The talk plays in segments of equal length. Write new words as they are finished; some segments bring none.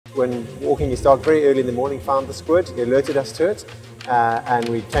When walking his dog very early in the morning, found the squid, he alerted us to it, and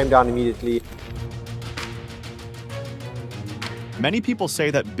we came down immediately. Many people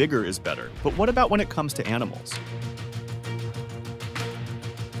say that bigger is better, but what about when it comes to animals?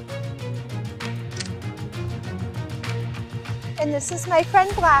 And this is my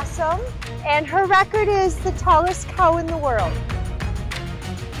friend Blossom, and her record is the tallest cow in the world.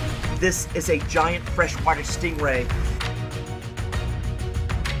 This is a giant freshwater stingray.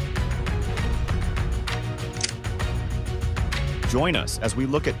 Join us as we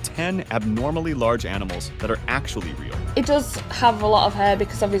look at 10 abnormally large animals that are actually real. He does have a lot of hair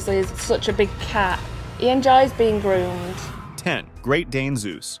because obviously he's such a big cat. He enjoys being groomed. 10. Great Dane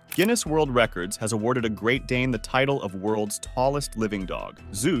Zeus. Guinness World Records has awarded a Great Dane the title of world's tallest living dog.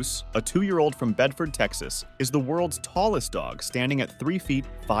 Zeus, a 2-year-old from Bedford, Texas, is the world's tallest dog, standing at 3 feet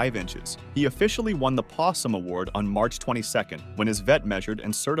 5 inches. He officially won the paw-some award on March 22nd when his vet measured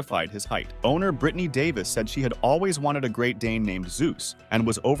and certified his height. Owner Brittany Davis said she had always wanted a Great Dane named Zeus and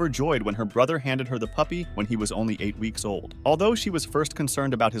was overjoyed when her brother handed her the puppy when he was only 8 weeks old. Although she was first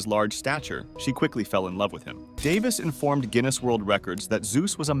concerned about his large stature, she quickly fell in love with him. Davis informed Guinness World Records that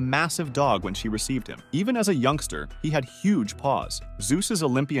Zeus was a massive dog when she received him. Even as a youngster, he had huge paws. Zeus's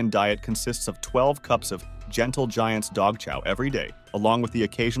Olympian diet consists of 12 cups of Gentle Giant's dog chow every day, along with the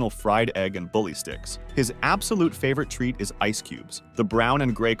occasional fried egg and bully sticks. His absolute favorite treat is ice cubes. The brown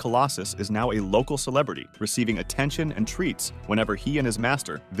and gray colossus is now a local celebrity, receiving attention and treats whenever he and his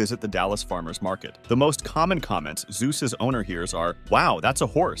master visit the Dallas Farmers Market. The most common comments Zeus's owner hears are, "Wow, that's a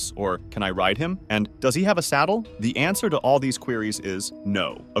horse," or "Can I ride him?" and "Does he have a saddle?" The answer to all these queries is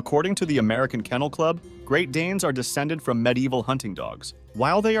no. According to the American Kennel Club, Great Danes are descended from medieval hunting dogs.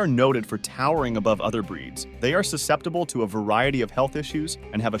 While they are noted for towering above other breeds, they are susceptible to a variety of health issues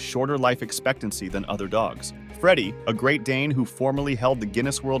and have a shorter life expectancy than other dogs. Freddie, a Great Dane who formerly held the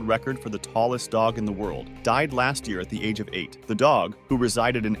Guinness World Record for the tallest dog in the world, died last year at the age of 8. The dog, who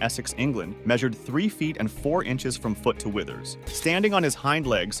resided in Essex, England, measured 3 feet and 4 inches from foot to withers. Standing on his hind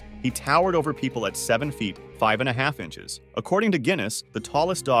legs, he towered over people at 7 feet, 5.5 inches. According to Guinness, the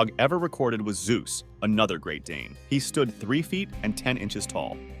tallest dog ever recorded was Zeus, another Great Dane. He stood 3 feet and 10 inches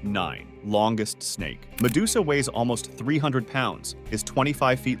tall. 9. Longest snake. Medusa weighs almost 300 pounds, is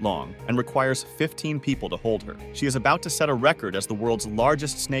 25 feet long, and requires 15 people to hold her. She is about to set a record as the world's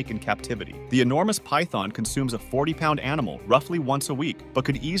largest snake in captivity. The enormous python consumes a 40-pound animal roughly once a week, but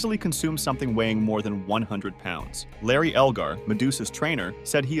could easily consume something weighing more than 100 pounds. Larry Elgar, Medusa's trainer,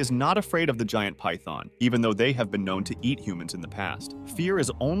 said he is not afraid of the giant python, even though they have been known to eat humans in the past. Fear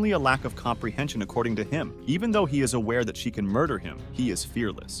is only a lack of comprehension according to him. Even though he is aware that she can murder him, he is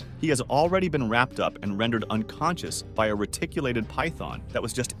fearless. He has already been wrapped up and rendered unconscious by a reticulated python that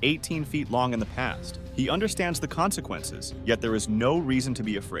was just 18 feet long in the past. He understands the consequences, yet there is no reason to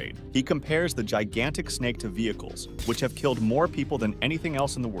be afraid. He compares the gigantic snake to vehicles, which have killed more people than anything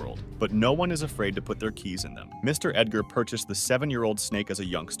else in the world, but no one is afraid to put their keys in them. Mr. Edgar purchased the 7-year-old snake as a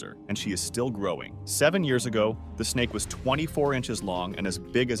youngster, and she is still growing. 7 years ago, the snake was 24 inches long and as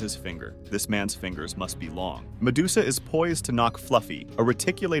big as his finger. This man's fingers must be long. Medusa is poised to knock Fluffy, a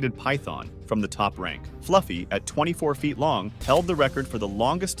reticulated python, from the top rank. Fluffy, at 24 feet long, held the record for the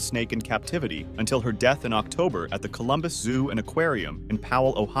longest snake in captivity until her death in October at the Columbus Zoo and Aquarium in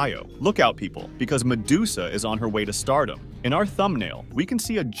Powell, Ohio. Look out, people, because Medusa is on her way to stardom. In our thumbnail, we can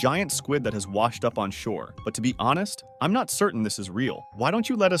see a giant squid that has washed up on shore, but to be honest, I'm not certain this is real. Why don't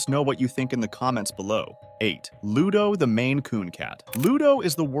you let us know what you think in the comments below? 8. Ludo the Maine Coon cat. Ludo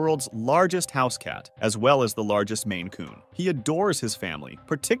is the world's largest house cat, as well as the largest Maine Coon. He adores his family,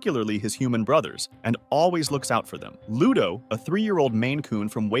 particularly his human brothers, and always looks out for them. Ludo, a 3-year-old Maine Coon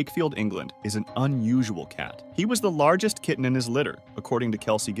from Wakefield, England, is an unusual cat. He was the largest kitten in his litter, according to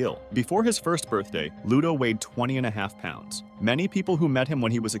Kelsey Gill. Before his first birthday, Ludo weighed 20.5 pounds. Many people who met him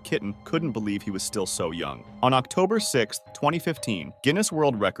when he was a kitten couldn't believe he was still so young. On October 6, 2015, Guinness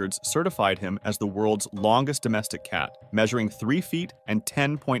World Records certified him as the world's longest domestic cat, measuring 3 feet and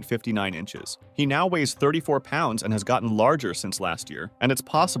 10.59 inches. He now weighs 34 pounds and has gotten larger since last year, and it's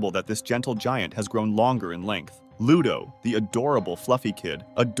possible that this gentle giant has grown longer in length. Ludo, the adorable fluffy kid,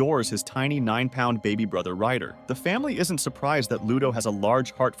 adores his tiny 9-pound baby brother Ryder. The family isn't surprised that Ludo has a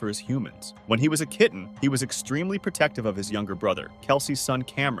large heart for his humans. When he was a kitten, he was extremely protective of his younger brother, Kelsey's son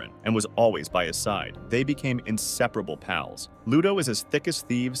Cameron, and was always by his side. They became inseparable pals. Ludo is as thick as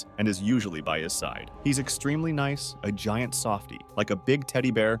thieves and is usually by his side. He's extremely nice, a giant softie, like a big teddy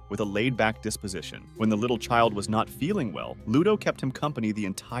bear with a laid-back disposition. When the little child was not feeling well, Ludo kept him company the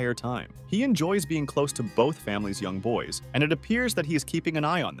entire time. He enjoys being close to both families family's young boys, and it appears that he is keeping an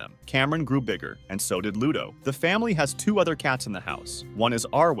eye on them. Cameron grew bigger, and so did Ludo. The family has 2 other cats in the house. One is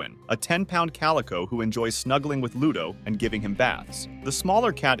Arwen, a 10-pound calico who enjoys snuggling with Ludo and giving him baths. The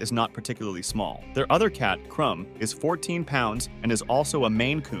smaller cat is not particularly small. Their other cat, Crumb, is 14 pounds and is also a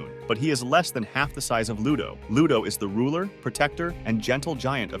Maine Coon, but he is less than half the size of Ludo. Ludo is the ruler, protector, and gentle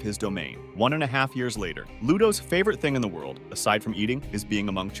giant of his domain. 1.5 years later, Ludo's favorite thing in the world, aside from eating, is being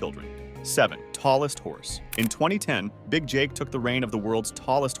among children. 7. Tallest horse. In 2010, Big Jake took the reign of the world's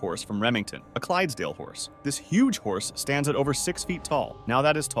tallest horse from Remington, a Clydesdale horse. This huge horse stands at over 6 feet tall. Now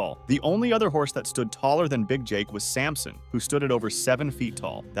that is tall. The only other horse that stood taller than Big Jake was Samson, who stood at over 7 feet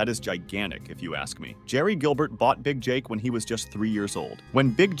tall. That is gigantic, if you ask me. Jerry Gilbert bought Big Jake when he was just 3 years old.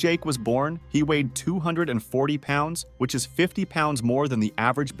 When Big Jake was born, he weighed 240 pounds, which is 50 pounds more than the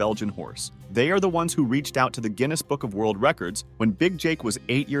average Belgian horse. They are the ones who reached out to the Guinness Book of World Records when Big Jake was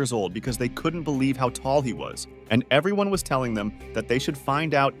 8 years old because they couldn't believe how tall he was. And everyone was telling them that they should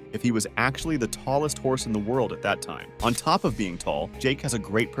find out if he was actually the tallest horse in the world at that time. On top of being tall, Jake has a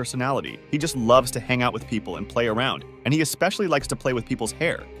great personality. He just loves to hang out with people and play around. And he especially likes to play with people's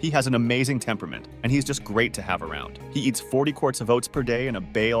hair. He has an amazing temperament, and he's just great to have around. He eats 40 quarts of oats per day and a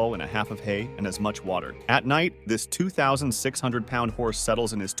bale and a half of hay and as much water. At night, this 2,600-pound horse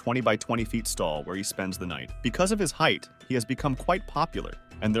settles in his 20 by 20 feet stall where he spends the night. Because of his height, he has become quite popular,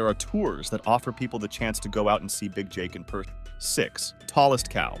 and there are tours that offer people the chance to go out and see Big Jake in person. 6. Tallest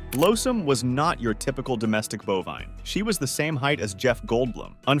cow. Blossom was not your typical domestic bovine. She was the same height as Jeff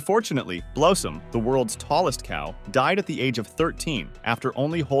Goldblum. Unfortunately, Blossom, the world's tallest cow, died at the age of 13 after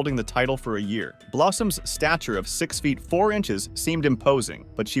only holding the title for a year. Blossom's stature of 6 feet 4 inches seemed imposing,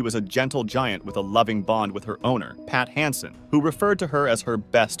 but she was a gentle giant with a loving bond with her owner, Pat Hansen, who referred to her as her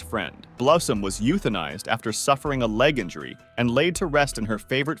best friend. Blossom was euthanized after suffering a leg injury and laid to rest in her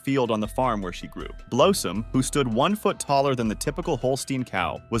favorite field on the farm where she grew. Blossom, who stood 1 foot taller than the typical Holstein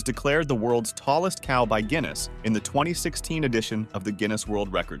cow, was declared the world's tallest cow by Guinness in the 2016 edition of the Guinness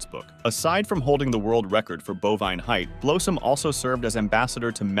World Records book. Aside from holding the world record for bovine height, Blossom also served as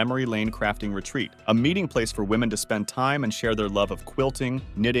ambassador to Memory Lane Crafting Retreat, a meeting place for women to spend time and share their love of quilting,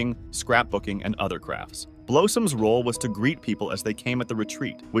 knitting, scrapbooking, and other crafts. Blossom's role was to greet people as they came at the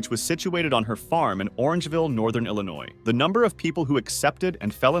retreat, which was situated on her farm in Orangeville, Northern Illinois. The number of people who accepted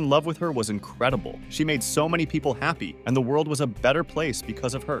and fell in love with her was incredible. She made so many people happy, and the world was a better place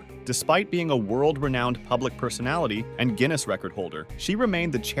because of her. Despite being a world-renowned public personality and Guinness record holder, she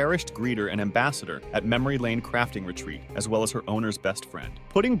remained the cherished greeter and ambassador at Memory Lane Crafting Retreat, as well as her owner's best friend.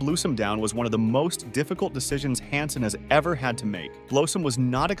 Putting Blossom down was one of the most difficult decisions Hansen has ever had to make. Blossom was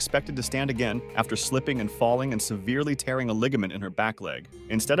not expected to stand again after slipping and falling and severely tearing a ligament in her back leg.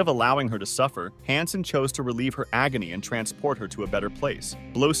 Instead of allowing her to suffer, Hansen chose to relieve her agony and transport her to a better place.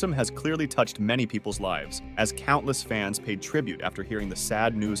 Blossom has clearly touched many people's lives, as countless fans paid tribute after hearing the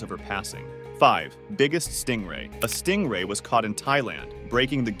sad news of her passing. 5. Biggest stingray. A stingray was caught in Thailand,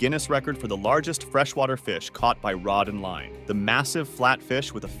 breaking the Guinness record for the largest freshwater fish caught by rod and line. The massive flat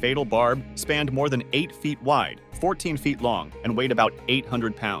fish with a fatal barb spanned more than 8 feet wide, 14 feet long, and weighed about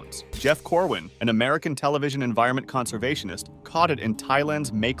 800 pounds. Jeff Corwin, an American television environment conservationist, caught it in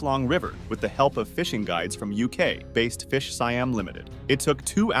Thailand's Maeklong River with the help of fishing guides from UK-based Fish Siam Limited. It took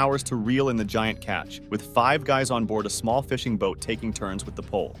 2 hours to reel in the giant catch, with 5 guys on board a small fishing boat taking turns with the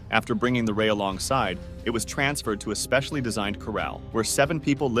pole. After bringing the ray alongside, it was transferred to a specially designed corral, where 7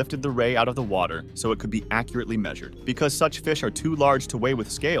 people lifted the ray out of the water so it could be accurately measured. Because such fish are too large to weigh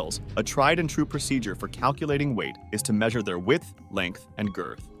with scales, a tried-and-true procedure for calculating weight is to measure their width, length, and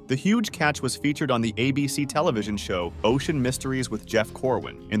girth. The huge catch was featured on the ABC television show Ocean Mysteries with Jeff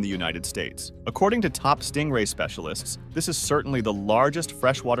Corwin in the United States. According to top stingray specialists, this is certainly the largest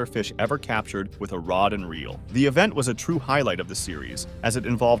freshwater fish ever captured with a rod and reel. The event was a true highlight of the series, as it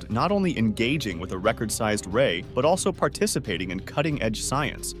involved not only engaging with a record-sized ray, but also participating in cutting-edge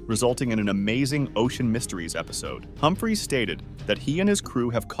science, resulting in an amazing Ocean Mysteries episode. Humphreys stated that he and his crew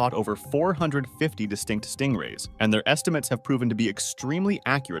have caught over 450 distinct stingrays, and their estimates have proven to be extremely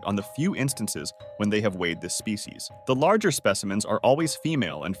accurate on the few instances when they have weighed this species. The larger specimens are always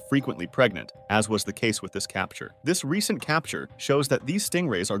female and frequently pregnant, as was the case with this capture. This recent capture shows that these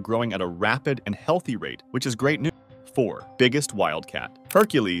stingrays are growing at a rapid and healthy rate, which is great news. 4. Biggest wildcat.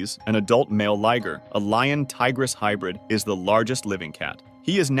 Hercules, an adult male liger, a lion-tigress hybrid, is the largest living cat.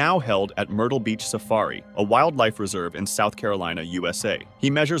 He is now held at Myrtle Beach Safari, a wildlife reserve in South Carolina, USA.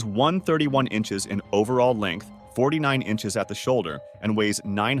 He measures 131 inches in overall length, 49 inches at the shoulder, and weighs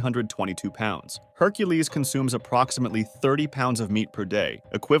 922 pounds. Hercules consumes approximately 30 pounds of meat per day,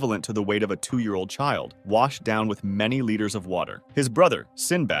 equivalent to the weight of a 2-year-old child, washed down with many liters of water. His brother,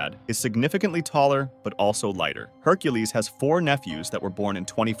 Sinbad, is significantly taller but also lighter. Hercules has 4 nephews that were born in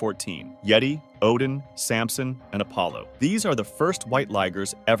 2014: Yeti, Odin, Samson, and Apollo. These are the first white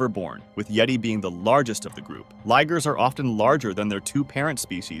ligers ever born, with Yeti being the largest of the group. Ligers are often larger than their 2 parent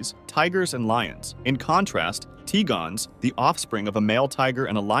species, tigers and lions. In contrast, Tigons, the offspring of a male tiger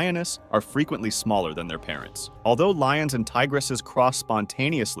and a lioness, are frequently smaller than their parents. Although lions and tigresses cross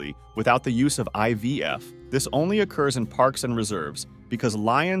spontaneously without the use of IVF, this only occurs in parks and reserves because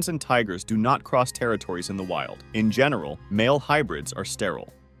lions and tigers do not cross territories in the wild. In general, male hybrids are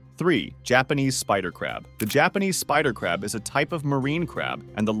sterile. 3. Japanese spider crab. The Japanese spider crab is a type of marine crab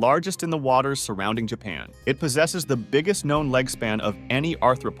and the largest in the waters surrounding Japan. It possesses the biggest known leg span of any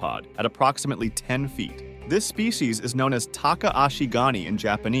arthropod at approximately 10 feet. This species is known as Taka ashigani in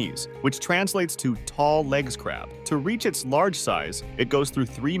Japanese, which translates to tall legs crab. To reach its large size, it goes through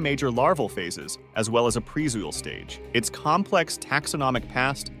 3 major larval phases, as well as a prezool stage. Its complex taxonomic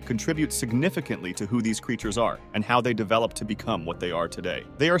past contributes significantly to who these creatures are and how they developed to become what they are today.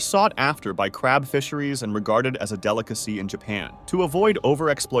 They are sought after by crab fisheries and regarded as a delicacy in Japan. To avoid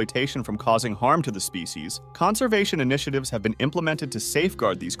overexploitation from causing harm to the species, conservation initiatives have been implemented to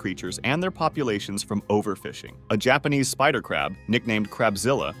safeguard these creatures and their populations from overfishing. A Japanese spider crab, nicknamed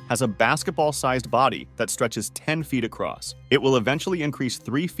Crabzilla, has a basketball-sized body that stretches 10 feet across. It will eventually increase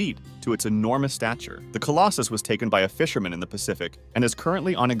 3 feet to its enormous stature. The colossus was taken by a fisherman in the Pacific and is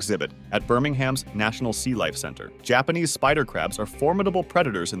currently on exhibit at Birmingham's National Sea Life Center. Japanese spider crabs are formidable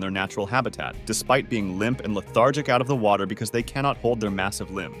predators in their natural habitat, despite being limp and lethargic out of the water because they cannot hold their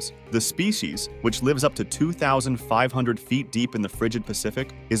massive limbs. The species, which lives up to 2,500 feet deep in the frigid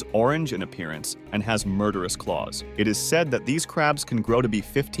Pacific, is orange in appearance and has murderous claws. It is said that these crabs can grow to be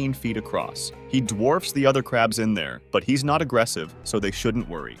 15 feet across. He dwarfs the other crabs in there, but he's not aggressive, so they shouldn't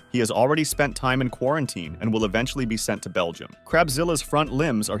worry. He has already spent time in quarantine and will eventually be sent to Belgium. Crabzilla's front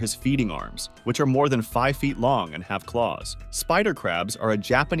limbs are his feeding arms, which are more than 5 feet long and have claws. Spider crabs are a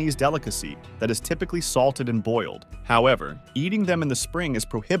Japanese delicacy that is typically salted and boiled. However, eating them in the spring is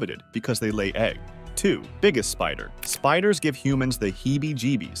prohibited because they lay eggs. 2. Biggest spider. Spiders give humans the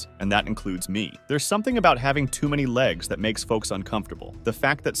heebie-jeebies, and that includes me. There's something about having too many legs that makes folks uncomfortable. The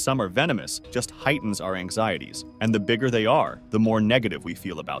fact that some are venomous just heightens our anxieties, and the bigger they are, the more negative we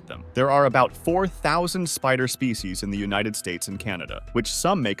feel about them. There are about 4,000 spider species in the United States and Canada, which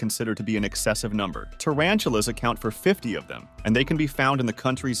some may consider to be an excessive number. Tarantulas account for 50 of them, and they can be found in the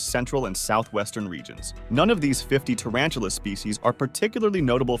country's central and southwestern regions. None of these 50 tarantula species are particularly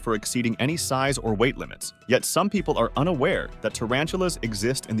notable for exceeding any size or weight limits, yet some people are unaware that tarantulas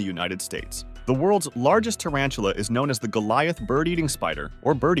exist in the United States. The world's largest tarantula is known as the Goliath bird-eating spider,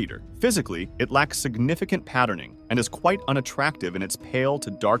 or bird-eater. Physically, it lacks significant patterning and is quite unattractive in its pale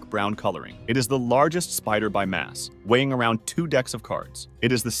to dark brown coloring. It is the largest spider by mass, weighing around 2 decks of cards.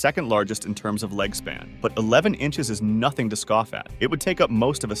 It is the second largest in terms of leg span, but 11 inches is nothing to scoff at. It would take up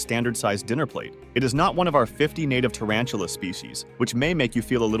most of a standard-sized dinner plate. It is not one of our 50 native tarantula species, which may make you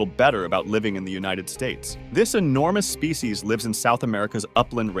feel a little better about living in the United States. This enormous species lives in South America's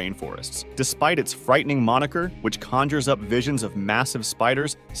upland rainforests. Despite its frightening moniker, which conjures up visions of massive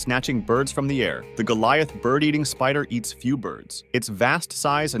spiders snatching birds from the air, the Goliath bird-eating spider eats few birds. Its vast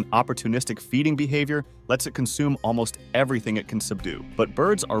size and opportunistic feeding behavior lets it consume almost everything it can subdue, but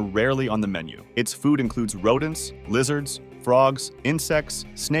birds are rarely on the menu. Its food includes rodents, lizards, frogs, insects,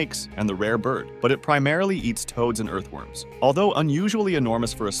 snakes, and the rare bird, but it primarily eats toads and earthworms. Although unusually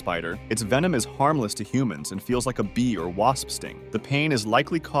enormous for a spider, its venom is harmless to humans and feels like a bee or wasp sting. The pain is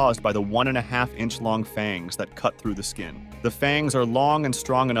likely caused by the 1.5-inch long fangs that cut through the skin. The fangs are long and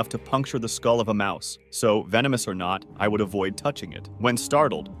strong enough to puncture the skull of a mouse, so venomous or not, I would avoid touching it. When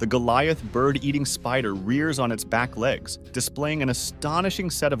startled, the Goliath bird-eating spider rears on its back legs, displaying an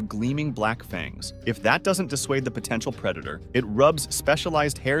astonishing set of gleaming black fangs. If that doesn't dissuade the potential predator, it rubs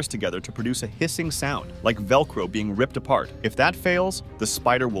specialized hairs together to produce a hissing sound, like Velcro being ripped apart. If that fails, the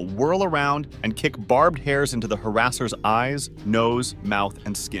spider will whirl around and kick barbed hairs into the harasser's eyes, nose, mouth,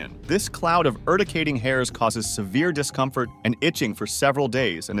 and skin. This cloud of urticating hairs causes severe discomfort and itching for several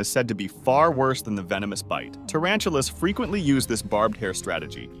days and is said to be far worse than the venomous bite. Tarantulas frequently use this barbed hair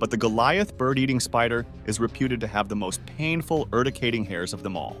strategy, but the Goliath bird-eating spider is reputed to have the most painful urticating hairs of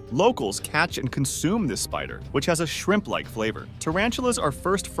them all. Locals catch and consume this spider, which has a shrimp-like pepper-like flavor. Tarantulas are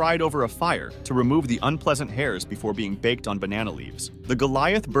first fried over a fire to remove the unpleasant hairs before being baked on banana leaves. The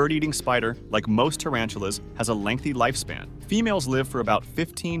Goliath bird-eating spider, like most tarantulas, has a lengthy lifespan. Females live for about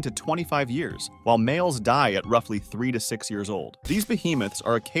 15 to 25 years, while males die at roughly 3 to 6 years old. These behemoths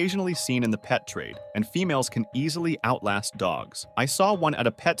are occasionally seen in the pet trade, and females can easily outlast dogs. I saw one at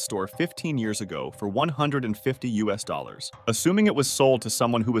a pet store 15 years ago for $150 US. Assuming it was sold to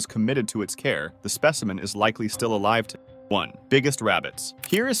someone who was committed to its care, the specimen is likely still alive today. 1. Biggest rabbits.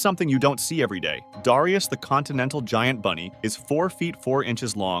 Here is something you don't see every day. Darius the continental giant bunny is 4 feet 4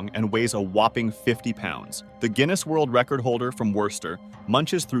 inches long and weighs a whopping 50 pounds. The Guinness World Record holder from Worcester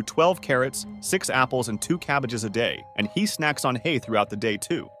munches through 12 carrots, 6 apples, and 2 cabbages a day, and he snacks on hay throughout the day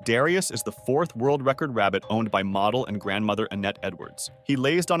too. Darius is the 4th world record rabbit owned by model and grandmother Annette Edwards. He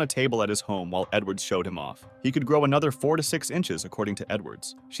lazed on a table at his home while Edwards showed him off. He could grow another 4 to 6 inches according to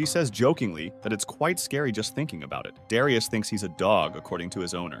Edwards. She says jokingly that it's quite scary just thinking about it. Darius thinks he's a dog according to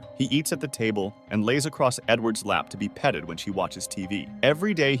his owner. He eats at the table and lays across Edwards' lap to be petted when she watches TV.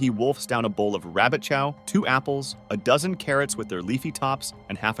 Every day he wolfs down a bowl of rabbit chow, 2 apples, a dozen carrots with their leafy tops,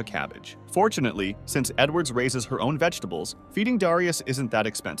 and half a cabbage. Fortunately, since Edwards raises her own vegetables, feeding Darius isn't that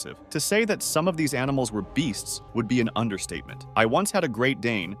expensive. To say that some of these animals were beasts would be an understatement. I once had a Great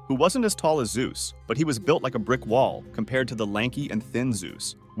Dane who wasn't as tall as Zeus, but he was built like a brick wall compared to the lanky and thin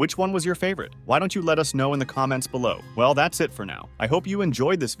Zeus. Which one was your favorite? Why don't you let us know in the comments below? Well, that's it for now. I hope you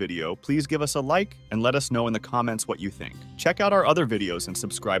enjoyed this video. Please give us a like and let us know in the comments what you think. Check out our other videos and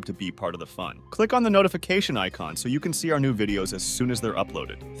subscribe to be part of the fun. Click on the notification icon so you can see our new videos as soon as they're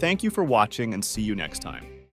uploaded. Thank you for watching and see you next time.